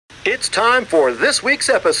It's time for this week's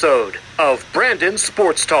episode of Brandon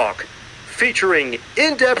Sports Talk, featuring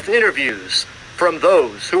in-depth interviews from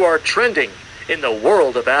those who are trending in the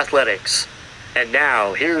world of athletics. And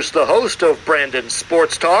now, here's the host of Brandon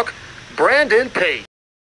Sports Talk, Brandon Pate.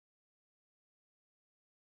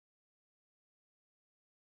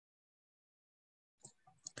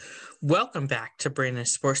 Welcome back to Brandon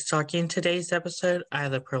Sports Talk. In today's episode, I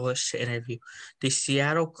have the privilege to interview the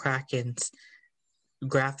Seattle Kraken's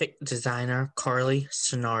graphic designer, Carly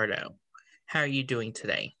Sarno. How are you doing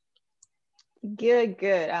today? Good.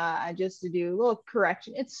 I just to do a little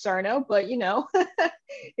correction. It's Sarno, but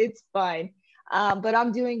it's fine. But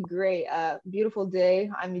I'm doing great. Beautiful day.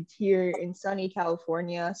 I'm here in sunny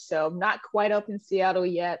California, so I'm not quite up in Seattle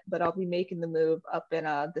yet, but I'll be making the move up in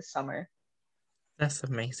the summer. That's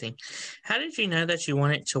amazing. How did you know that you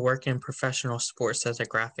wanted to work in professional sports as a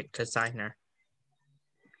graphic designer?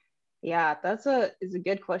 Yeah, is a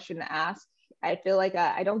good question to ask. I feel like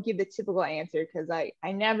I don't give the typical answer because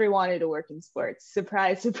I never wanted to work in sports.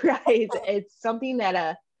 Surprise, surprise. It's something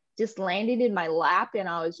that just landed in my lap, and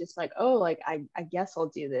I was just like, oh, like I guess I'll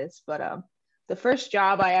do this. But the first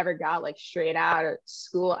job I ever got, like straight out of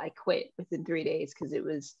school, I quit within 3 days because it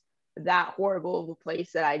was that horrible of a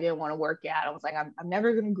place that I didn't want to work at. I was like, I'm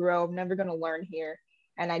never gonna grow, I'm never gonna learn here.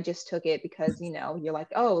 And I just took it because you're like,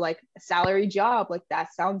 oh, like a salary job, like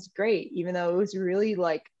that sounds great, even though it was really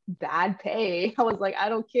like bad pay. I was like, I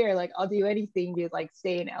don't care, like I'll do anything to like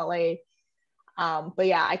stay in LA. But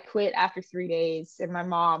yeah, I quit after 3 days, and my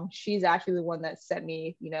mom, she's actually the one that sent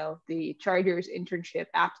me the Chargers internship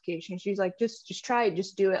application. She's like, just try it,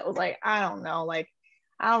 just do it. I was like, I don't know, like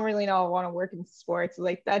I don't really know I want to work in sports,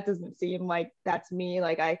 like that doesn't seem like that's me.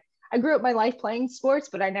 Like I grew up my life playing sports,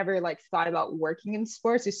 but I never like thought about working in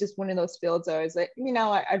sports. It's just one of those fields I was like,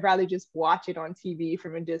 I'd rather just watch it on TV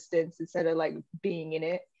from a distance instead of like being in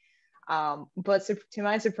it. But to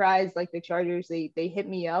my surprise, like the Chargers, they hit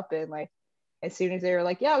me up, and like as soon as they were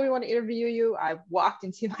like, yeah, we want to interview you, I walked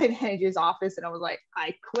into my manager's office and I was like,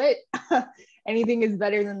 I quit. Anything is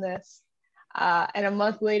better than this. And a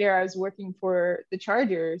month later, I was working for the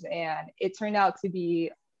Chargers, and it turned out to be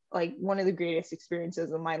like one of the greatest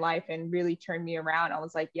experiences of my life and really turned me around. I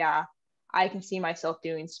was like, yeah, I can see myself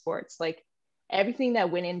doing sports. Like everything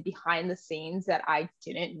that went in behind the scenes that I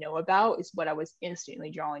didn't know about is what I was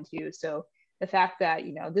instantly drawn to. So the fact that,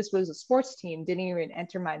 this was a sports team didn't even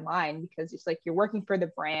enter my mind, because it's like you're working for the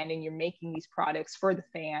brand and you're making these products for the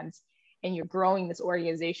fans and you're growing this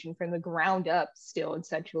organization from the ground up still,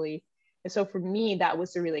 essentially. And so for me, that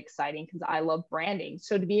was really exciting because I love branding.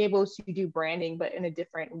 So to be able to do branding, but in a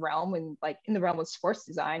different realm, and like in the realm of sports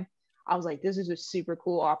design, I was like, this is a super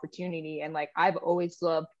cool opportunity. And like, I've always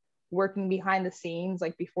loved working behind the scenes.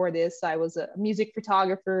 Like before this, I was a music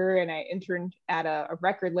photographer and I interned at a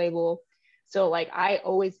record label. So like, I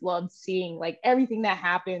always loved seeing like everything that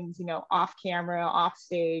happens, off camera, off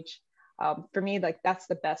stage. For me, like that's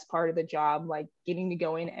the best part of the job, like getting to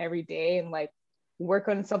go in every day and like work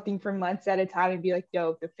on something for months at a time and be like,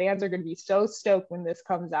 yo, the fans are going to be so stoked when this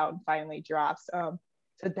comes out and finally drops. So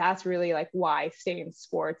that's really like why I stay in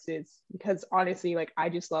sports, is because honestly, like I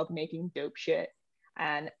just love making dope shit,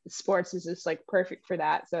 and sports is just like perfect for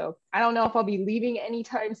that. So I don't know if I'll be leaving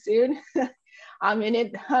anytime soon. I'm in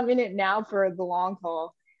it now for the long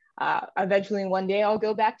haul. Eventually one day I'll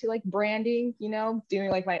go back to like branding,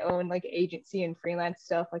 doing like my own like agency and freelance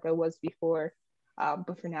stuff like I was before.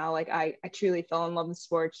 But for now, like I truly fell in love with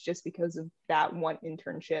sports just because of that one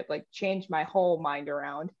internship, like changed my whole mind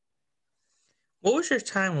around. What was your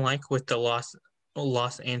time like with the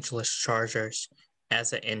Los Angeles Chargers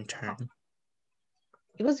as an intern?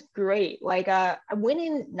 It was great. Like I went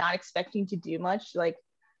in not expecting to do much. Like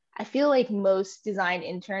I feel like most design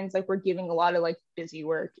interns, like we're giving a lot of like busy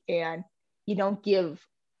work, and you don't give,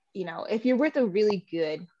 if you're with a really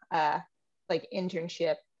good like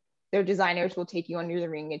internship, their designers will take you under the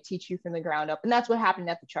ring and teach you from the ground up. And that's what happened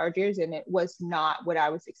at the Chargers. And it was not what I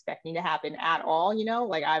was expecting to happen at all.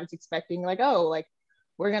 Like I was expecting like, oh, like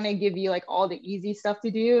we're going to give you like all the easy stuff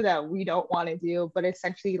to do that we don't want to do. But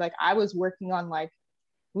essentially, like I was working on like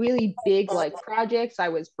really big like projects. I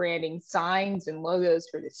was branding signs and logos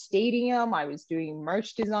for the stadium. I was doing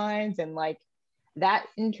merch designs, and like that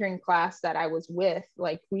intern class that I was with,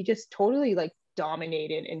 like we just totally like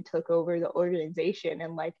dominated and took over the organization.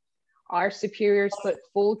 And like our superiors put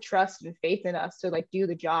full trust and faith in us to like do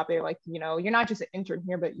the job. They're like, you're not just an intern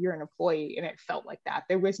here, but you're an employee. And it felt like that.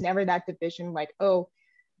 There was never that division like, oh,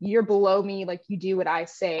 you're below me, like you do what I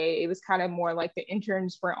say. It was kind of more like the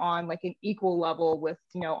interns were on like an equal level with,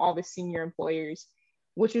 all the senior employers.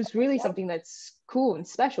 which is really something that's cool and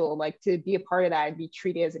special, like to be a part of that and be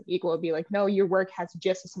treated as an equal, be like, no, your work has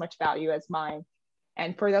just as much value as mine.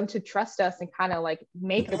 And for them to trust us and kind of like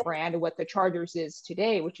make the brand what the Chargers is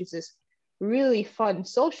today, which is this really fun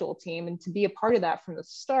social team, and to be a part of that from the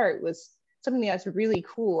start was something that's really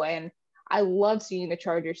cool. And I love seeing the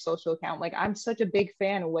Chargers social account. Like, I'm such a big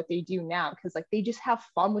fan of what they do now, because like they just have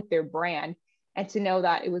fun with their brand. And to know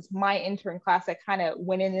that it was my intern class that kind of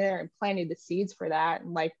went in there and planted the seeds for that,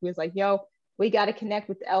 and like was like, yo, we got to connect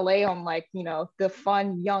with LA on like, you know, the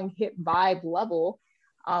fun, young, hip vibe level.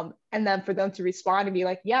 And then for them to respond and be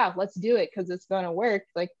like, yeah, let's do it because it's going to work.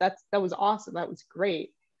 Like that was awesome. That was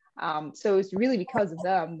great. So it's really because of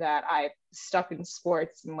them that I stuck in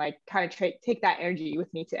sports and like kind of take that energy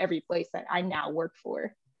with me to every place that I now work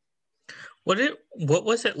for. What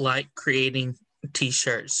was it like creating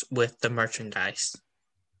t-shirts with the merchandise?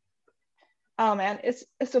 Oh man,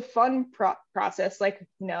 it's a fun process. Like,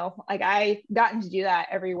 you know, like I gotten to do that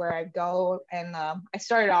everywhere I go. And I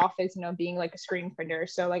started off as, you know, being like a screen printer.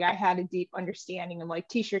 So like I had a deep understanding of like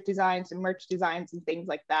t-shirt designs and merch designs and things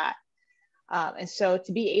like that. And so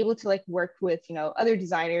to be able to like work with, you know, other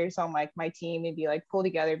designers on like my team and be like pull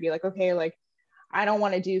together, be like, okay, like I don't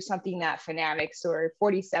want to do something that Fanatics or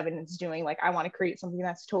 47 is doing. Like I want to create something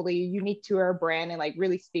that's totally unique to our brand and like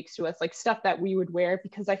really speaks to us, like stuff that we would wear.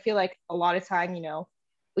 Because I feel like a lot of time, you know,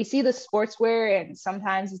 we see the sportswear and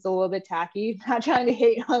sometimes it's a little bit tacky. Not trying to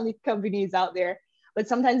hate on the companies out there, but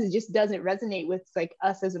sometimes it just doesn't resonate with like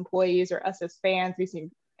us as employees or us as fans.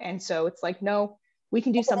 And so it's like, no, we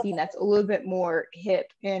can do something that's a little bit more hip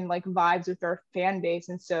and like vibes with our fan base.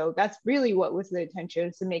 And so that's really what was the intention,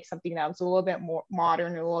 is to make something that was a little bit more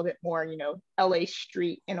modern, a little bit more, you know, LA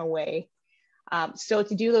street in a way. So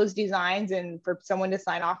to do those designs and for someone to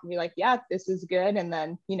sign off and be like, yeah, this is good. And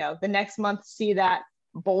then, you know, the next month see that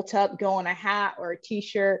bolt up go on a hat or a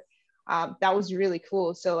t-shirt, that was really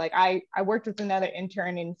cool. So like I worked with another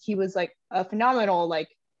intern and he was like a phenomenal like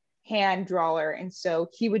hand drawer, and so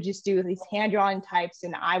he would just do these hand drawing types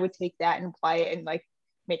and I would take that and apply it and like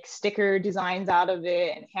make sticker designs out of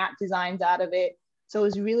it and hat designs out of it. So it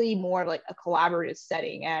was really more like a collaborative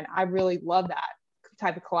setting, and I really love that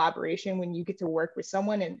type of collaboration when you get to work with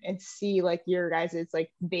someone and see like your guys'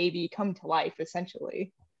 like baby come to life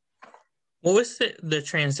essentially. What was the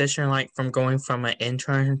transition like from going from an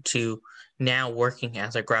intern to now working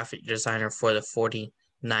as a graphic designer for the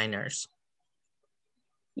 49ers?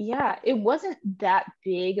 Yeah, it wasn't that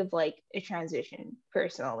big of like a transition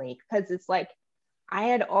personally, because it's like I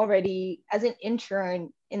had already, as an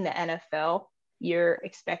intern in the NFL, you're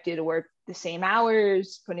expected to work the same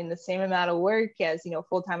hours, put in the same amount of work as, you know,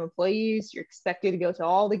 full-time employees. You're expected to go to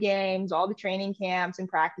all the games, all the training camps and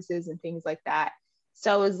practices and things like that.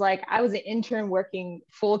 So it was like I was an intern working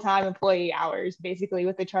full-time employee hours basically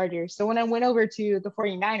with the Chargers. So when I went over to the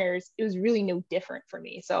 49ers, it was really no different for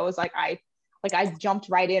me. So it was like I jumped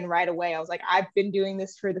right in right away. I was like, I've been doing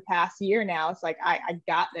this for the past year now. It's like I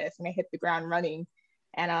got this, and I hit the ground running.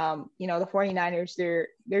 And you know, the 49ers,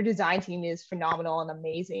 their design team is phenomenal and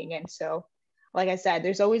amazing. And so, like I said,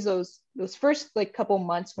 there's always those first like couple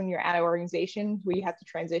months when you're at an organization where you have to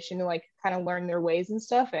transition to like kind of learn their ways and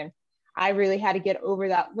stuff. And I really had to get over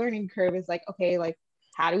that learning curve. It's like, okay, like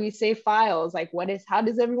how do we save files? Like how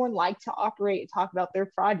does everyone like to operate and talk about their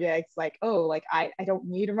projects? Like, oh, like I don't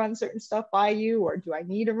need to run certain stuff by you, or do I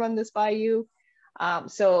need to run this by you?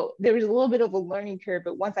 So there was a little bit of a learning curve,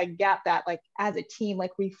 but once I got that, like as a team,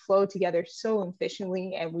 like we flow together so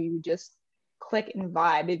efficiently and we would just click and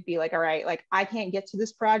vibe. It'd be like, all right, like I can't get to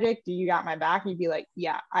this project. Do you got my back? You'd be like,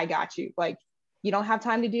 yeah, I got you. Like, you don't have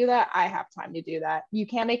time to do that. I have time to do that. You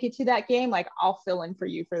can't make it to that game. Like I'll fill in for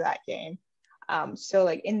you for that game. So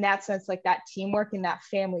like in that sense, like that teamwork and that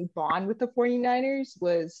family bond with the 49ers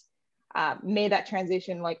was made that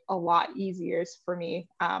transition like a lot easier for me.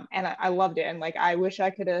 And I loved it. And like, I wish I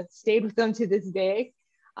could have stayed with them to this day.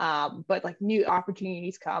 But like new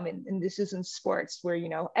opportunities come, and this is in sports where, you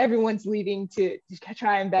know, everyone's leaving to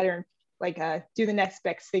try and better, like do the next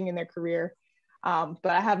best thing in their career. But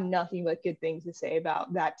I have nothing but good things to say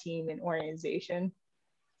about that team and organization.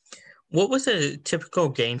 What was a typical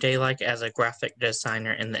game day like as a graphic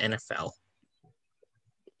designer in the NFL?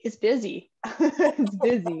 It's busy. It's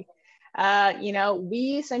busy. You know,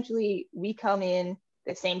 we come in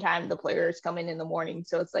the same time the players come in the morning.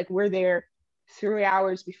 So it's like we're there 3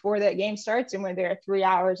 hours before that game starts and we're there 3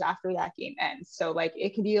 hours after that game ends. So like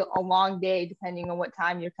it could be a long day depending on what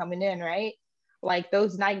time you're coming in, right? Like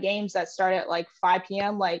those night games that start at like 5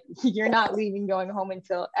 p.m., like you're not leaving going home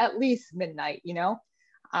until at least midnight, you know?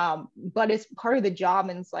 But it's part of the job,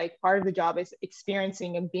 and it's like part of the job is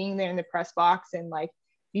experiencing and being there in the press box and like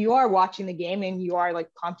you are watching the game and you are like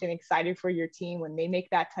pumped and excited for your team when they make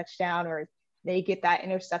that touchdown or they get that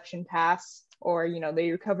interception pass, or, you know,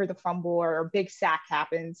 they recover the fumble or a big sack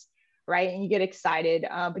happens, right? And you get excited,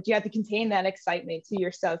 but you have to contain that excitement to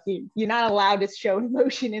yourself. You're not allowed to show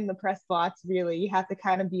emotion in the press box, really. You have to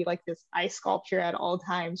kind of be like this ice sculpture at all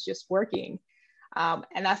times, just working. And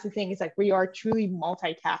that's the thing, is like we are truly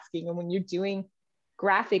multitasking. And when you're doing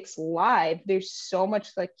graphics live, there's so much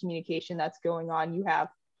like communication that's going on. You have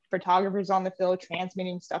photographers on the field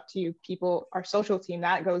transmitting stuff to people, our social team,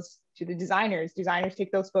 that goes to the designers. Designers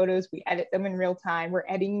take those photos, we edit them in real time, we're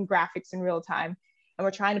editing graphics in real time, and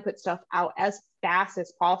we're trying to put stuff out as fast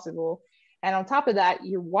as possible. And on top of that,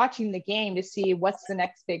 you're watching the game to see what's the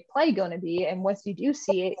next big play going to be. And once you do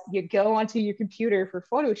see it, you go onto your computer for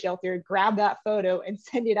Photo Shelter, grab that photo and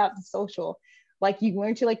send it out to social. Like you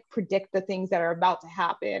learn to like predict the things that are about to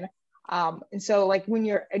happen. And so like when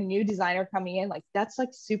you're a new designer coming in, like that's like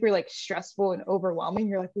super like stressful and overwhelming.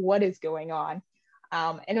 You're like, what is going on?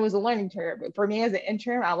 And it was a learning curve. But for me as an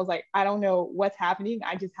intern, I was like, I don't know what's happening.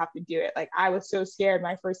 I just have to do it. Like I was so scared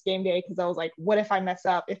my first game day because I was like, what if I mess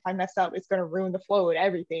up? If I mess up, it's going to ruin the flow and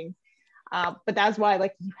everything. But that's why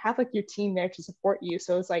like you have like your team there to support you.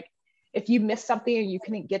 So it's like, if you miss something or you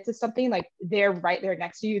couldn't get to something, like they're right there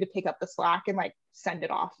next to you to pick up the slack and like send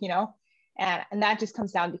it off, you know? And that just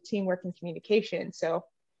comes down to teamwork and communication. So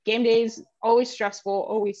game days, always stressful,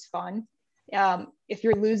 always fun. If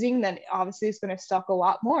you're losing, then obviously it's going to suck a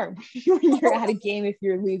lot more when you're at a game if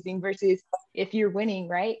you're losing versus if you're winning,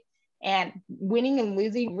 right? And winning and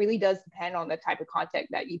losing really does depend on the type of content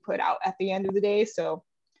that you put out at the end of the day. So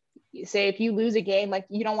say if you lose a game, like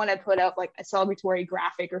you don't want to put up like a celebratory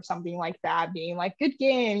graphic or something like that being like, good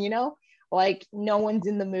game, you know? Like no one's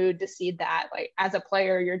in the mood to see that. Like as a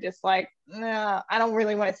player, you're just like, nah, I don't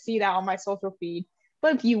really want to see that on my social feed.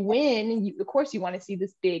 But if you win, of course you want to see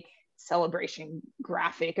this big celebration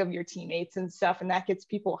graphic of your teammates and stuff, and that gets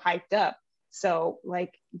people hyped up. So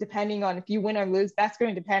like depending on if you win or lose, that's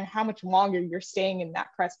going to depend how much longer you're staying in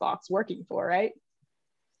that press box working for, right?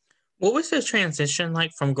 What was the transition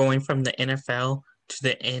like from going from the NFL to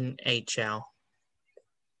the NHL?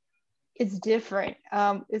 It's different.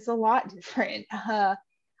 It's a lot different.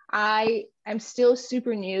 I'm still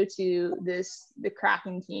super new to the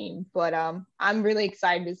Kraken team, but I'm really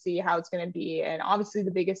excited to see how it's going to be. And obviously,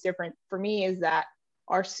 the biggest difference for me is that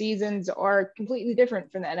our seasons are completely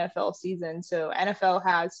different from the NFL season. So NFL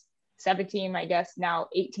has 17, I guess now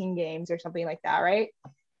 18 games or something like that, right?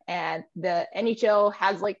 And the NHL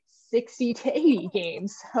has like 60 to 80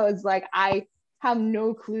 games. So it's like I have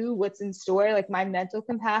no clue what's in store. Like my mental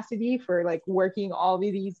capacity for like working all of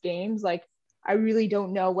these games, like I really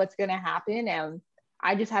don't know what's going to happen. And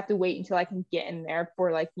I just have to wait until I can get in there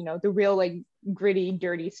for like, you know, the real like gritty,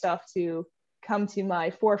 dirty stuff to come to my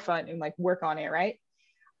forefront and like work on it. Right.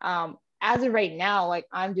 As of right now, like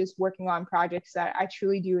I'm just working on projects that I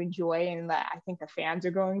truly do enjoy and that I think the fans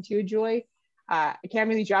are going to enjoy. I can't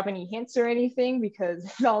really drop any hints or anything because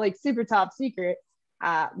it's all like super top secret.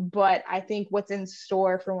 But I think what's in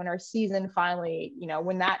store for when our season finally, you know,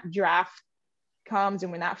 when that draft comes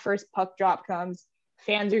and when that first puck drop comes,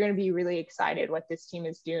 fans are going to be really excited what this team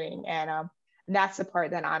is doing. And that's the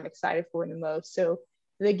part that I'm excited for the most. So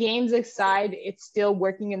the games aside, it's still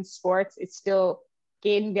working in sports. It's still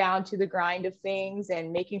getting down to the grind of things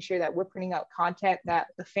and making sure that we're putting out content that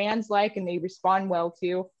the fans like and they respond well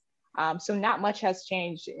to. So not much has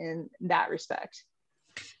changed in that respect.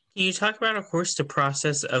 Can you talk about, of course, the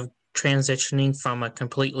process of transitioning from a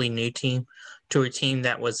completely new team to a team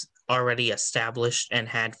that was already established and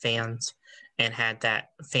had fans and had that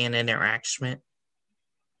fan interaction?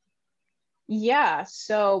 Yeah.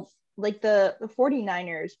 So like the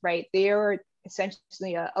 49ers, right? They are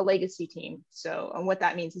essentially a legacy team. So and what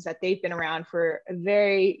that means is that they've been around for a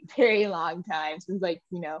very, very long time since like,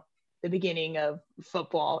 you know, the beginning of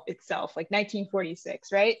football itself, like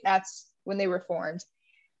 1946, right? That's when they were formed.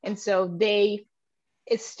 And so they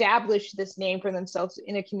established this name for themselves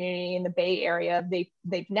in a community in the Bay Area.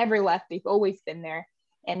 They've never left. They've always been there.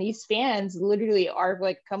 And these fans literally are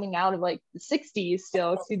like coming out of like the 60s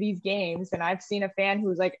still to these games. And I've seen a fan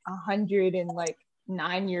who's like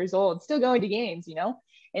 109 years old still going to games, you know?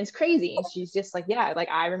 And it's crazy. And she's just like, yeah, like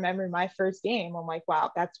I remember my first game. I'm like,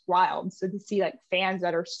 wow, that's wild. So to see like fans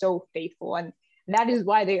that are so faithful, and that is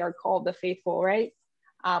why they are called the faithful, right?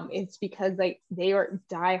 It's because like they are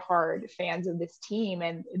diehard fans of this team,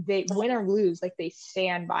 and they win or lose, like they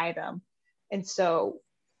stand by them. And so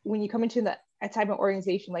when you come into a type of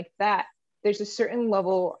organization like that, there's a certain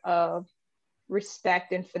level of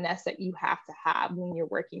respect and finesse that you have to have when you're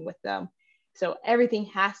working with them. So everything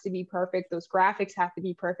has to be perfect. Those graphics have to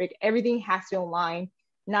be perfect. Everything has to align,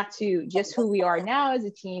 not to just who we are now as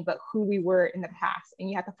a team, but who we were in the past. And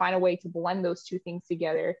you have to find a way to blend those two things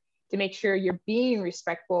together to make sure you're being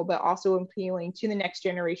respectful, but also appealing to the next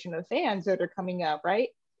generation of fans that are coming up, right?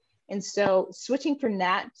 And so switching from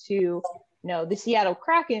that to, the Seattle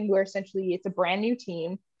Kraken, where essentially it's a brand new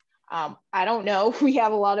team. I don't know if we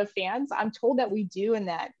have a lot of fans. I'm told that we do, and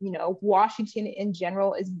that, Washington in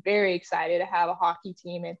general is very excited to have a hockey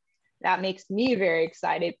team. And that makes me very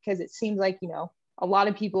excited because it seems like, a lot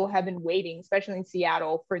of people have been waiting, especially in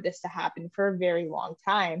Seattle, for this to happen for a very long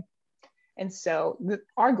time. And so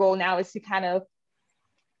our goal now is to kind of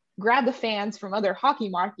grab the fans from other hockey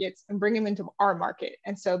markets and bring them into our market.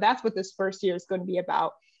 And so that's what this first year is going to be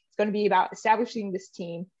about. It's going to be about establishing this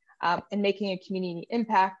team and making a community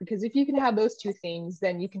impact, because if you can have those two things,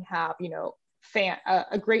 then you can have,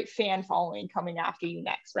 a great fan following coming after you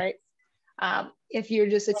next, right? If you're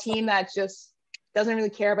just a team that just doesn't really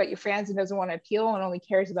care about your fans and doesn't want to appeal and only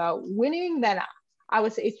cares about winning, then I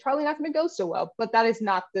would say it's probably not going to go so well. But that is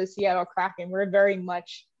not the Seattle Kraken. We're very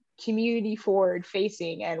much community forward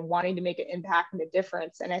facing and wanting to make an impact and a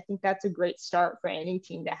difference. And I think that's a great start for any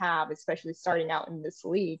team to have, especially starting out in this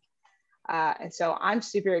league. And so I'm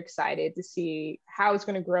super excited to see how it's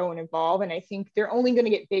going to grow and evolve. And I think they're only going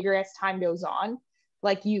to get bigger as time goes on.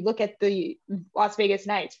 Like you look at the Las Vegas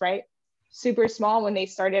Knights, right? Super small when they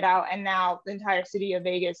started out, and now the entire city of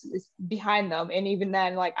Vegas is behind them. And even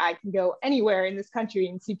then, like, I can go anywhere in this country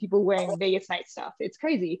and see people wearing Vegas Knight stuff. It's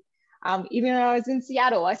crazy. Even when I was in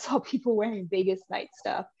Seattle, I saw people wearing Vegas Knight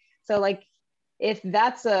stuff. So like, if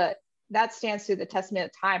that stands to the testament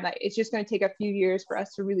of time, like, it's just going to take a few years for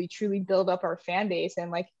us to really truly build up our fan base. And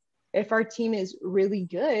like, if our team is really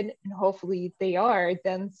good, and hopefully they are,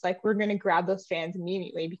 then it's like we're going to grab those fans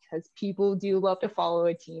immediately, because people do love to follow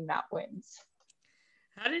a team that wins.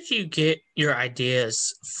 How did you get your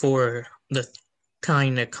ideas for the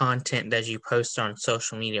kind of content that you post on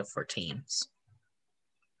social media for teams?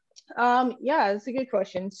 Yeah, that's a good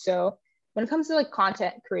question. So when it comes to like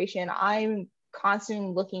content creation, I'm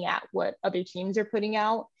constantly looking at what other teams are putting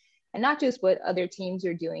out, and not just what other teams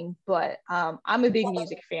are doing, but I'm a big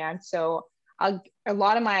music fan. So a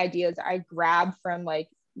lot of my ideas I grab from like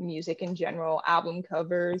music in general, album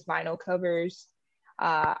covers, vinyl covers.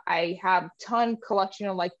 I have ton collection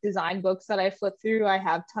of like design books that I flip through. I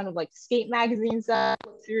have ton of like skate magazines that I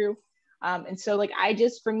flip through. And so like,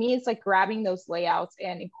 for me, it's like grabbing those layouts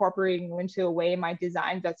and incorporating them into a way in my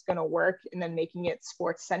design that's going to work, and then making it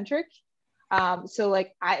sports centric. So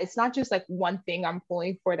like, it's not just like one thing I'm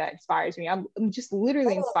pulling for that inspires me. I'm just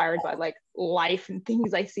literally inspired by like life and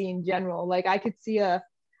things I see in general. Like I could see an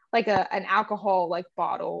alcohol like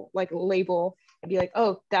bottle, like label, and be like,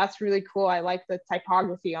 oh, that's really cool. I like the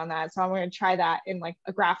typography on that. So I'm going to try that in like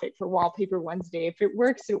a graphic for Wallpaper Wednesday. If it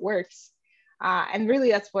works, it works. And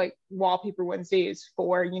really that's what Wallpaper Wednesday is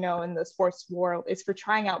for, in the sports world. It's for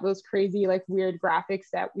trying out those crazy, like weird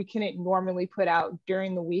graphics that we couldn't normally put out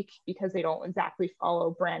during the week because they don't exactly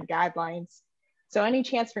follow brand guidelines. So any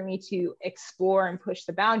chance for me to explore and push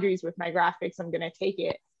the boundaries with my graphics, I'm going to take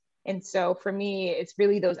it. And so for me, it's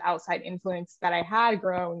really those outside influence that I had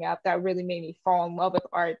growing up that really made me fall in love with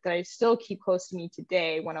art that I still keep close to me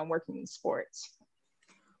today when I'm working in sports.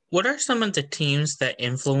 What are some of the teams that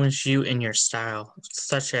influence you in your style,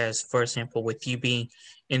 such as, for example, with you being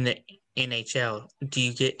in the NHL, do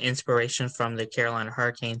you get inspiration from the Carolina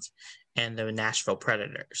Hurricanes and the Nashville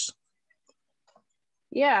Predators?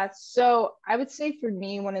 Yeah, so I would say for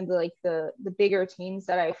me, one of the bigger teams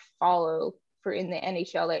that I follow for in the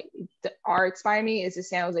NHL that are inspiring me is the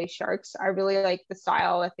San Jose Sharks. I really like the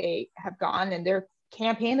style that they have gone, and their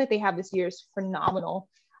campaign that they have this year is phenomenal.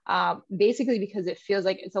 Basically because it feels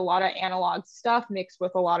like it's a lot of analog stuff mixed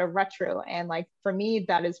with a lot of retro. And like, for me,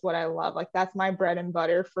 that is what I love. Like, that's my bread and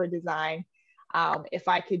butter for design. If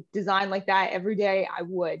I could design like that every day, I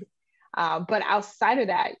would. But outside of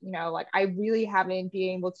that, like, I really haven't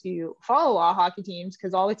been able to follow all hockey teams,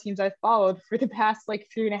 because all the teams I've followed for the past like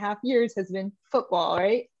 3.5 years has been football,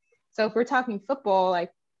 right? So if we're talking football,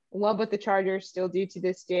 like, love what the Chargers still do to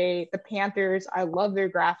this day. The Panthers, I love their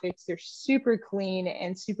graphics. They're super clean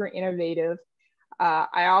and super innovative.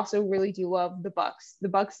 I also really do love the Bucks. The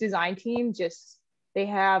Bucks design team, they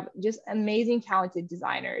have just amazing, talented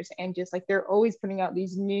designers, and just like, they're always putting out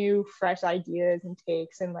these new, fresh ideas and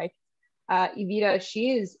takes. And like, Evita,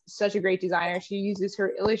 she is such a great designer. She uses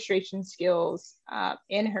her illustration skills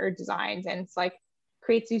in her designs, and it's like,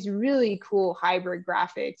 creates these really cool hybrid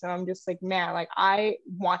graphics. And I'm just like, man, like, I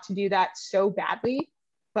want to do that so badly,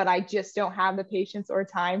 but I just don't have the patience or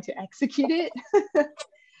time to execute it.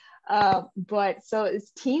 But so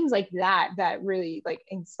it's teams like that really like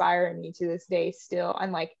inspire me to this day still.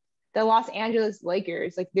 And like the Los Angeles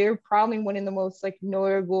Lakers, like they're probably one of the most like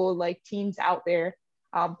notable like teams out there.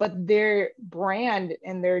 But their brand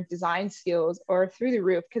and their design skills are through the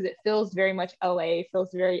roof because it feels very much LA,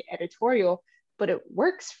 feels very editorial, but it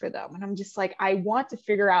works for them. And I'm just like, I want to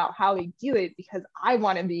figure out how they do it because I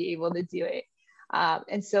want to be able to do it.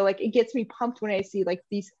 And so like it gets me pumped when I see like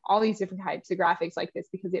all these different types of graphics like this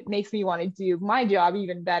because it makes me want to do my job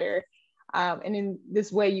even better. And in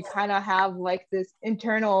this way, you kind of have like this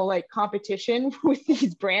internal like competition with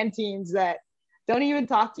these brand teams that don't even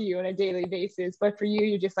talk to you on a daily basis. But for you,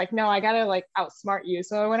 you're just like, no, I gotta like outsmart you.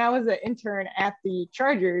 So when I was an intern at the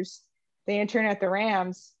Chargers, the intern at the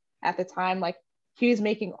Rams at the time, like he was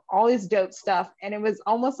making all this dope stuff. And it was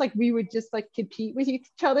almost like we would just like compete with each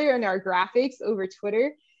other in our graphics over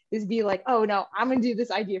Twitter. Just be like, oh no, I'm gonna do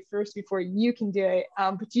this idea first before you can do it.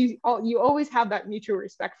 But you always have that mutual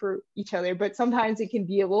respect for each other. But sometimes it can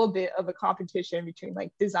be a little bit of a competition between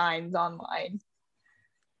like designs online.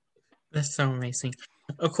 That's so amazing.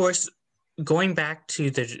 Of course, going back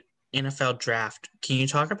to the NFL draft, can you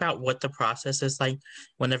talk about what the process is like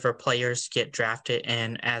whenever players get drafted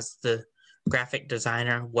and as the graphic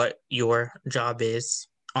designer, what your job is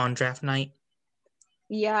on draft night?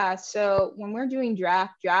 Yeah, so when we're doing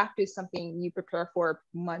draft is something you prepare for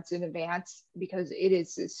months in advance because it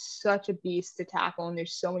is such a beast to tackle and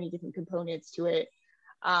there's so many different components to it.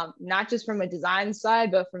 Not just from a design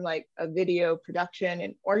side, but from like a video production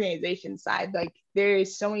and organization side. Like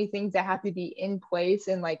there's so many things that have to be in place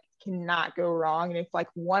and like cannot go wrong. And if like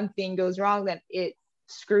one thing goes wrong, then it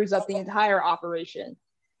screws up the entire operation.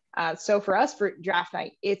 So for us for draft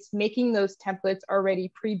night, it's making those templates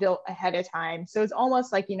already pre-built ahead of time. So it's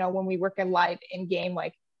almost like, when we work in live in game,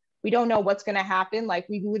 like we don't know what's going to happen. Like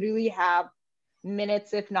we literally have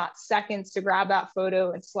minutes, if not seconds, to grab that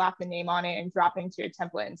photo and slap the name on it and drop it into a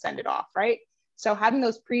template and send it off, right? So having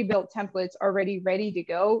those pre-built templates already ready to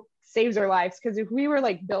go saves our lives. Because if we were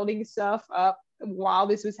like building stuff up while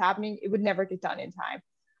this was happening, it would never get done in time.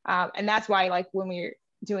 And that's why like when we're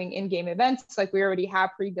doing in-game events, like we already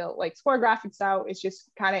have pre-built like score graphics out. It's just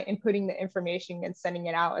kind of inputting the information and sending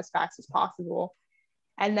it out as fast as possible.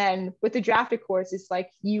 And then with the draft, of course, it's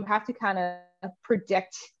like you have to kind of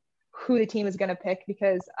predict who the team is going to pick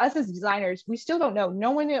because us as designers, we still don't know.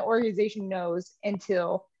 No one in the organization knows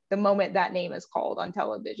until the moment that name is called on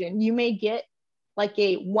television. You may get like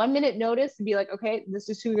a 1 minute notice to be like, okay, this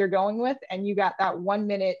is who they're going with. And you got that 1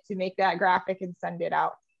 minute to make that graphic and send it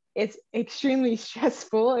out. It's extremely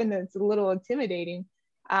stressful and it's a little intimidating.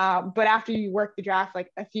 But after you work the draft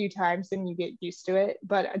like a few times, then you get used to it.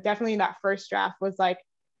 But definitely that first draft was like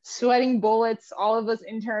sweating bullets. All of us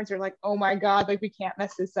interns are like, oh my God, like we can't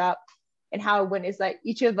mess this up. And how it went is like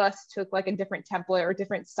each of us took like a different template or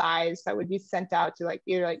different size that would be sent out to like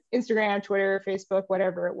either like Instagram, Twitter, Facebook,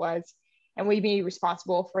 whatever it was. And we'd be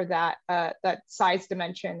responsible for that size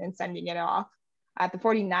dimension and sending it off. At the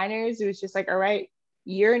 49ers, it was just like, all right,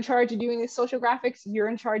 you're in charge of doing the social graphics. You're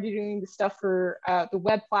in charge of doing the stuff for the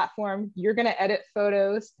web platform. You're going to edit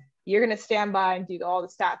photos. You're going to stand by and do all the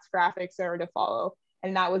stats graphics that are to follow.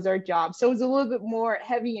 And that was our job. So it was a little bit more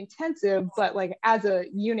heavy intensive, but like as a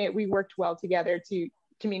unit, we worked well together to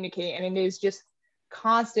communicate. And it is just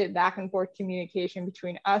constant back and forth communication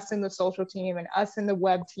between us and the social team and us and the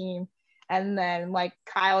web team. And then like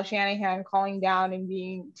Kyle Shanahan calling down and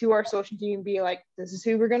being to our social team, be like, this is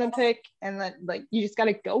who we're going to pick. And then like, you just got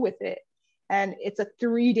to go with it. And it's a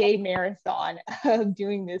 3-day marathon of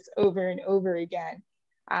doing this over and over again.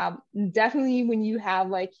 Definitely when you have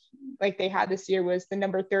like they had this year was the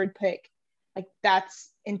number 3rd pick, like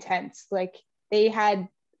that's intense. Like they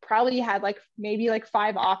probably had like maybe like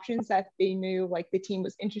 5 options that they knew like the team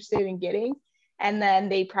was interested in getting. And then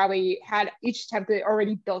they probably had each template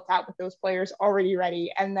already built out with those players already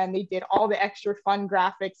ready. And then they did all the extra fun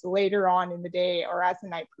graphics later on in the day or as the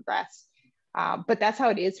night progressed. But that's how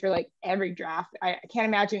it is for like every draft. I can't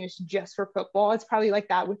imagine it's just for football. It's probably like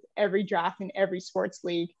that with every draft in every sports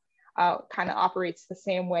league. Kind of operates the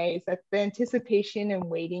same way. Is that the anticipation and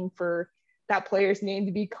waiting for that player's name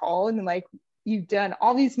to be called, and like you've done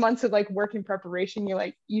all these months of like work and preparation,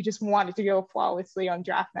 you just want it to go flawlessly on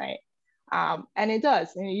draft night. And it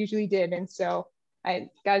does, and it usually did. And so I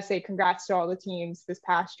gotta say congrats to all the teams this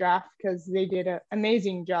past draft because they did an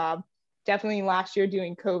amazing job. Definitely last year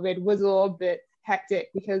doing COVID was a little bit hectic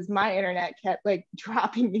because my internet kept like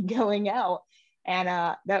dropping and going out. And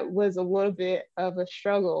that was a little bit of a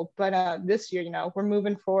struggle. But this year, we're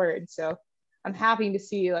moving forward. So I'm happy to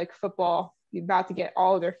see like football about to get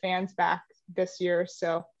all of their fans back this year.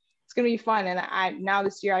 So it's going to be fun. And now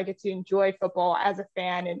this year I get to enjoy football as a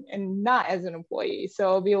fan and not as an employee. So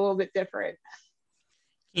it'll be a little bit different.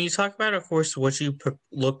 Can you talk about, of course, what you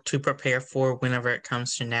look to prepare for whenever it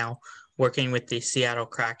comes to now working with the Seattle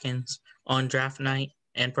Krakens on draft night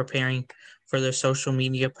and preparing for their social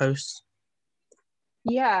media posts?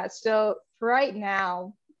 Yeah, so for right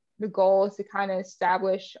now, the goal is to kind of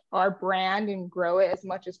establish our brand and grow it as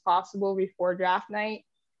much as possible before draft night.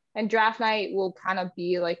 And draft night will kind of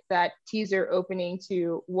be like that teaser opening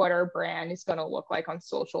to what our brand is going to look like on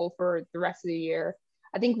social for the rest of the year.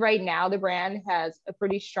 I think right now the brand has a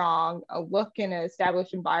pretty strong look and an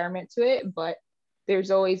established environment to it, but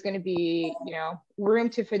there's always going to be, room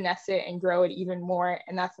to finesse it and grow it even more.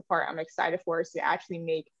 And that's the part I'm excited for, is to actually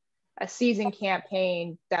make a season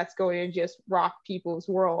campaign that's going to just rock people's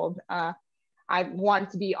world. I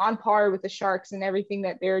want to be on par with the Sharks and everything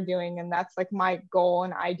that they're doing. And that's like my goal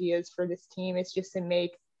and ideas for this team. It's just to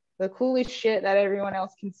make the coolest shit that everyone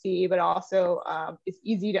else can see, but also it's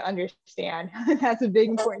easy to understand. That's a big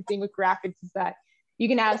important thing with graphics, is that you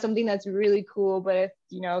can have something that's really cool, but if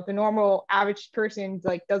the normal average person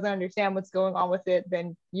like doesn't understand what's going on with it,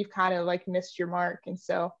 then you've kind of like missed your mark. And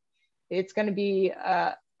so it's going to be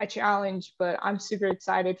a challenge, but I'm super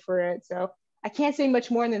excited for it. So I can't say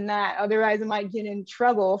much more than that, otherwise I might get in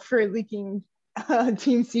trouble for leaking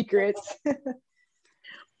team secrets.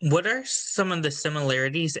 What are some of the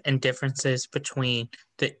similarities and differences between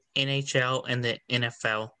the NHL and the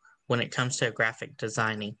NFL when it comes to graphic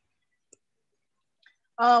designing?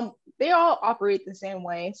 They all operate the same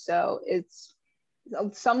way. So it's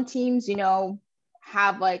some teams,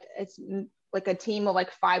 have it's like a team of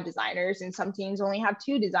like 5 designers, and some teams only have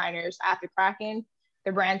 2 designers. At the Kraken,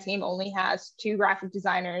 the brand team only has 2 graphic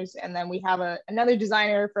designers, and then we have another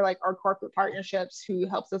designer for like our corporate partnerships who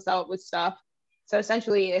helps us out with stuff. So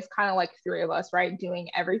essentially it's kind of like 3 of us, right, doing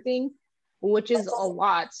everything, which is a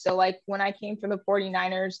lot. So like when I came from the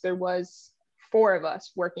 49ers, there was 4 of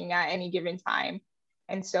us working at any given time.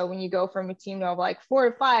 And so when you go from a team of like 4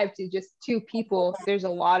 or 5 to just 2 people, there's a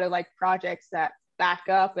lot of like projects that back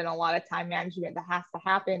up and a lot of time management that has to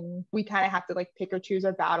happen. We kind of have to like pick or choose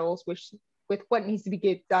our battles, with what needs to be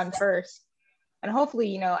get done first. And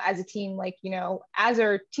hopefully, as a team, as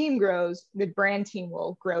our team grows, the brand team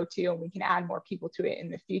will grow too, and we can add more people to it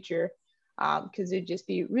in the future. Because it'd just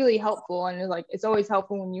be really helpful. And it's always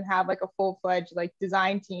helpful when you have like a full-fledged like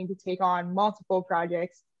design team to take on multiple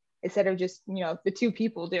projects instead of just, the 2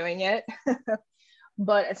 people doing it.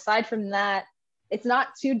 But aside from that, it's not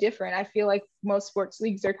too different. I feel like most sports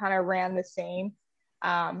leagues are kind of ran the same.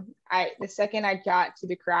 The second I got to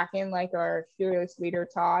the Kraken, like our fearless leader,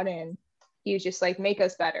 Todd, and he was just like, make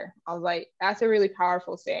us better. I was like, that's a really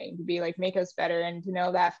powerful saying, to be like, make us better. And to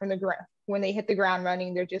know that from when they hit the ground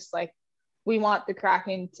running, they're just like, we want the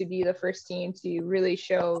Kraken to be the first team to really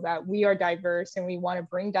show that we are diverse and we want to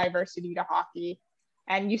bring diversity to hockey.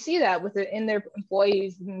 And you see that in their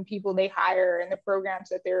employees and people they hire and the programs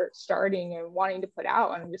that they're starting and wanting to put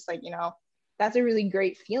out. And I'm just like, that's a really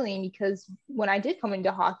great feeling, because when I did come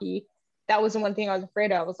into hockey, that was the one thing I was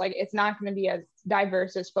afraid of. I was like, it's not going to be as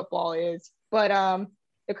diverse as football is. But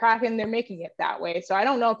the Kraken, they're making it that way. So I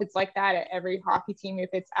don't know if it's like that at every hockey team, if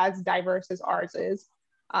it's as diverse as ours is.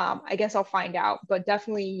 I guess I'll find out. But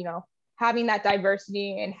definitely, having that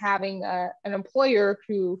diversity and having an employer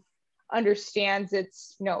who understands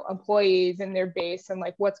its employees and their base and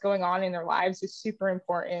like what's going on in their lives is super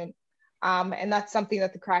important. And that's something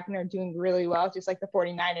that the Kraken are doing really well, just like the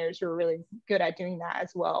 49ers are really good at doing that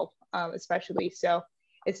as well, especially. So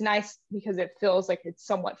it's nice because it feels like it's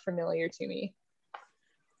somewhat familiar to me.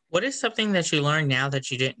 What is something that you learned now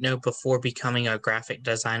that you didn't know before becoming a graphic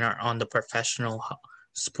designer on the professional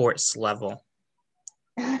sports level?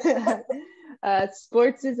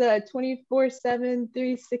 Sports is a 24/7,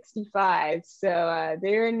 365. So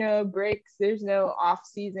there are no breaks. There's no off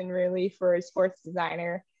season really for a sports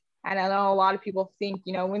designer. And I know a lot of people think,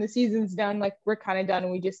 when the season's done, like we're kind of done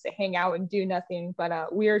and we just hang out and do nothing.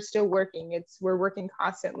 But we are still working. We're working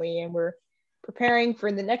constantly, and we're preparing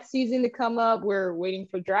for the next season to come up. We're waiting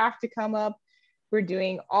for draft to come up. We're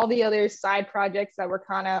doing all the other side projects that were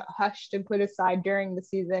kind of hushed and put aside during the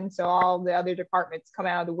season. So all the other departments come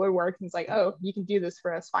out of the woodwork and it's like, oh, you can do this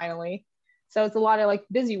for us finally. So it's a lot of like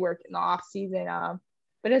busy work in the off season.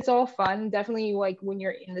 But it's all fun. Definitely like when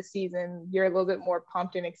you're in the season, you're a little bit more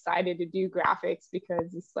pumped and excited to do graphics,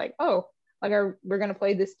 because it's like, oh, like we're going to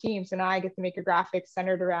play this team. So now I get to make a graphic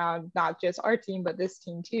centered around not just our team, but this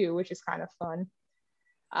team too, which is kind of fun.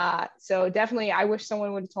 So definitely, I wish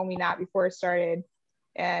someone would have told me that before it started.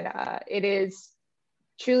 And it is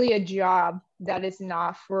truly a job that is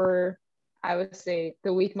not for I would say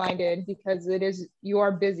the weak-minded, because you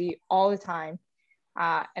are busy all the time.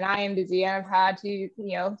 And I am busy, and I've had to,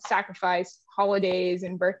 sacrifice holidays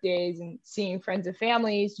and birthdays and seeing friends and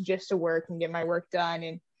families just to work and get my work done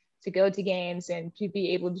and to go to games and to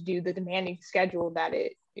be able to do the demanding schedule that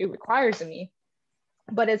it requires of me.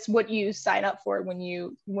 But it's what you sign up for when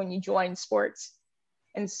you join sports.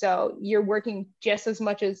 And so you're working just as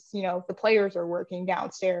much as, the players are working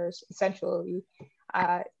downstairs, essentially.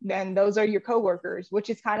 Then those are your coworkers, which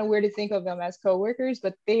is kind of weird to think of them as coworkers,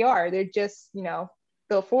 but they're just,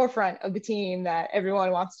 the forefront of the team that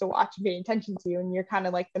everyone wants to watch and pay attention to. And you're kind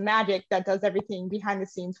of like the magic that does everything behind the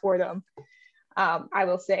scenes for them, I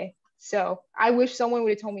will say. So I wish someone would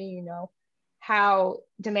have told me, how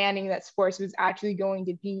demanding that sports was actually going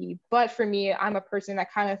to be. But for me, I'm a person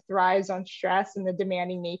that kind of thrives on stress and the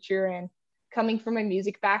demanding nature. And coming from a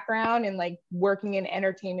music background and like working in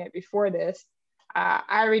entertainment before this, I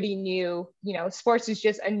already knew, sports is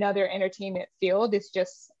just another entertainment field. It's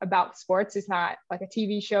just about sports. It's not like a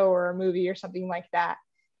TV show or a movie or something like that.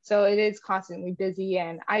 So it is constantly busy.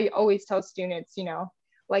 And I always tell students,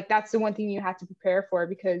 like that's the one thing you have to prepare for,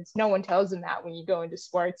 because no one tells them that when you go into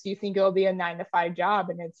sports. You think it'll be a 9-to-5 job,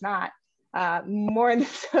 and it's not. More than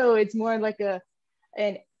so, it's more like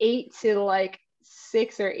an 8 to like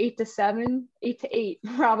 6 or 8 to 7, 8 to 8,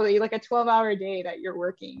 probably like a 12-hour day that you're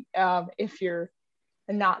working. If you're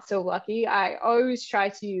not so lucky, I always try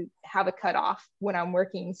to have a cutoff when I'm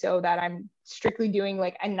working so that I'm strictly doing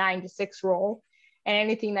like a 9 to 6 role, and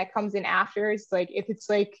anything that comes in after is like, if it's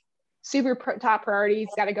like super top priority,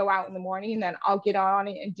 it's got to go out in the morning, then I'll get on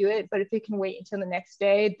it and do it. But if it can wait until the next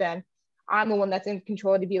day, then I'm the one that's in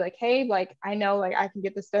control to be like, hey, like I know like I can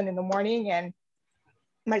get this done in the morning, and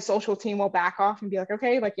my social team will back off and be like,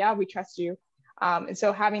 okay, like, yeah, we trust you. And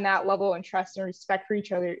so having that level and trust and respect for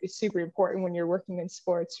each other is super important when you're working in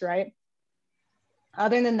sports, right?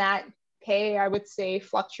 Other than that, pay, I would say,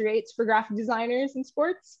 fluctuates for graphic designers in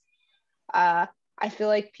sports. I feel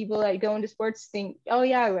like people that go into sports think, oh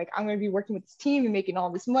yeah, like I'm going to be working with this team and making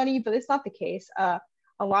all this money, but it's not the case. A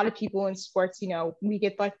lot of people in sports, we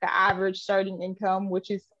get like the average starting income,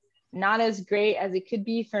 which is not as great as it could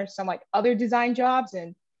be for some like other design jobs.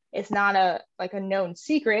 And it's not a known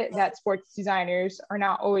secret that sports designers are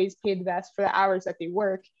not always paid the best for the hours that they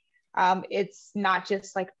work. It's not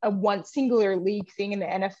just like a one singular league thing in the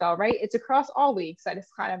NFL, right? It's across all leagues that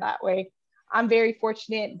it's kind of that way. I'm very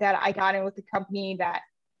fortunate that I got in with a company that,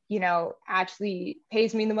 actually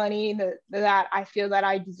pays me the money that I feel that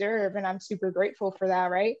I deserve. And I'm super grateful for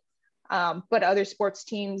that, right? But other sports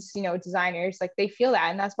teams, designers, like they feel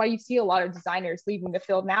that. And that's why you see a lot of designers leaving the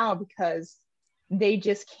field now, because they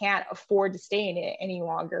just can't afford to stay in it any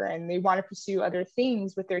longer. And they want to pursue other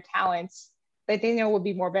things with their talents that they know would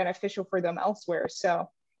be more beneficial for them elsewhere. So,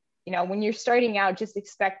 when you're starting out, just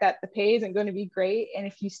expect that the pay isn't going to be great. And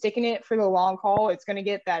if you stick in it for the long haul, it's going to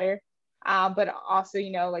get better. But also,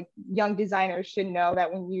 like young designers should know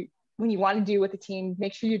that when you want to do with a team,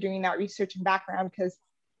 make sure you're doing that research and background, because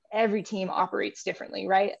every team operates differently,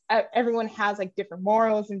 right? Everyone has like different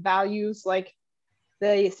morals and values. Like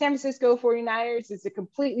the San Francisco 49ers is a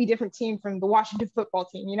completely different team from the Washington football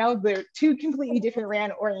team. They're two completely different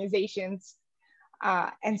ran organizations.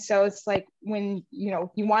 And so it's like when, you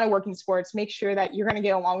want to work in sports, make sure that you're going to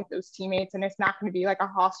get along with those teammates, and it's not going to be like a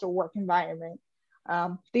hostile work environment.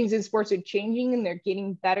 Things in sports are changing and they're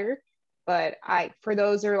getting better. But for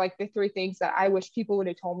those are like the 3 things that I wish people would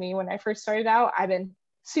have told me when I first started out. I've been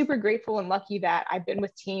super grateful and lucky that I've been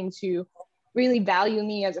with teams who really value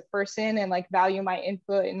me as a person and like value my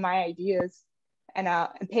input and my ideas, and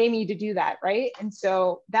pay me to do that, right? And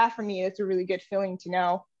so that for me is a really good feeling to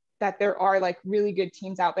know that there are like really good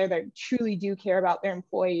teams out there that truly do care about their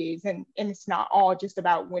employees, and it's not all just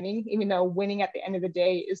about winning, even though winning at the end of the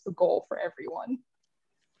day is the goal for everyone.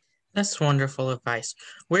 That's wonderful advice.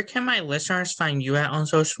 Where can my listeners find you at on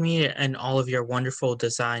social media and all of your wonderful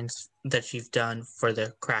designs that you've done for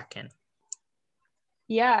the Kraken?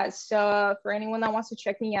 Yeah, so for anyone that wants to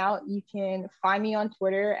check me out, you can find me on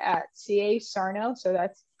Twitter at CA Sarno. So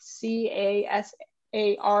that's CASARNO_.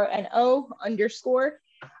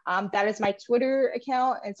 That is my Twitter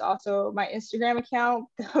account. It's also my Instagram account,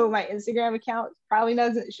 though my Instagram account probably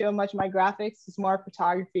doesn't show much of my graphics. It's more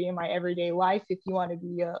photography in my everyday life. If you want to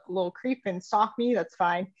be a little creep and stalk me, that's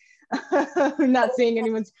fine. I'm not saying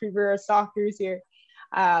anyone's creeper or stalkers here,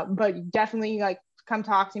 but definitely like come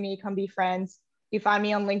talk to me, come be friends. You find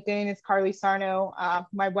me on LinkedIn, it's Carly Sarno.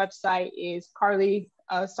 My website is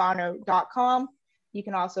carlysarno.com. You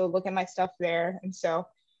can also look at my stuff there. And so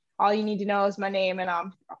all you need to know is my name, and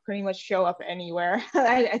I'll pretty much show up anywhere.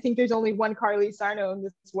 I think there's only one Carly Sarno in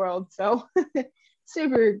this world, so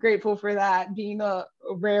super grateful for that, being a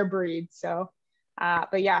rare breed. So,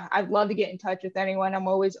 but yeah, I'd love to get in touch with anyone. I'm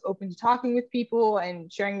always open to talking with people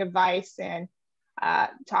and sharing advice and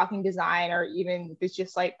talking design, or even if it's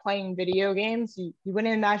just like playing video games. You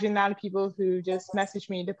wouldn't imagine the amount of people who just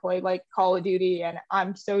message me to play like Call of Duty, and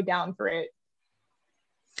I'm so down for it.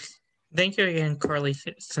 Thank you again, Carly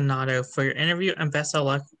Sonato, for your interview, and best of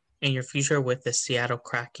luck in your future with the Seattle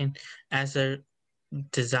Kraken as a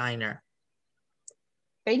designer.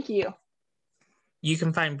 Thank you. You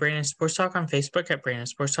can find Brandon Sports Talk on Facebook at Brandon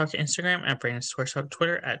Sports Talk, Instagram at Brandon Sports Talk,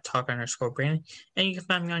 Twitter at Talk_Brandon, and you can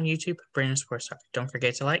find me on YouTube at Brandon Sports Talk. Don't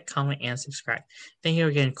forget to like, comment, and subscribe. Thank you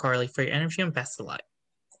again, Carly, for your interview, and best of luck.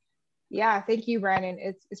 Yeah, thank you, Brandon.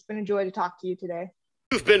 It's been a joy to talk to you today.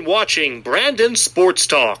 You've been watching Brandon Sports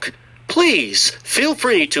Talk. Please feel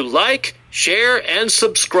free to like, share, and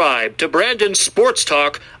subscribe to Brandon Sports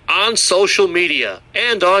Talk on social media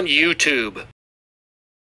and on YouTube.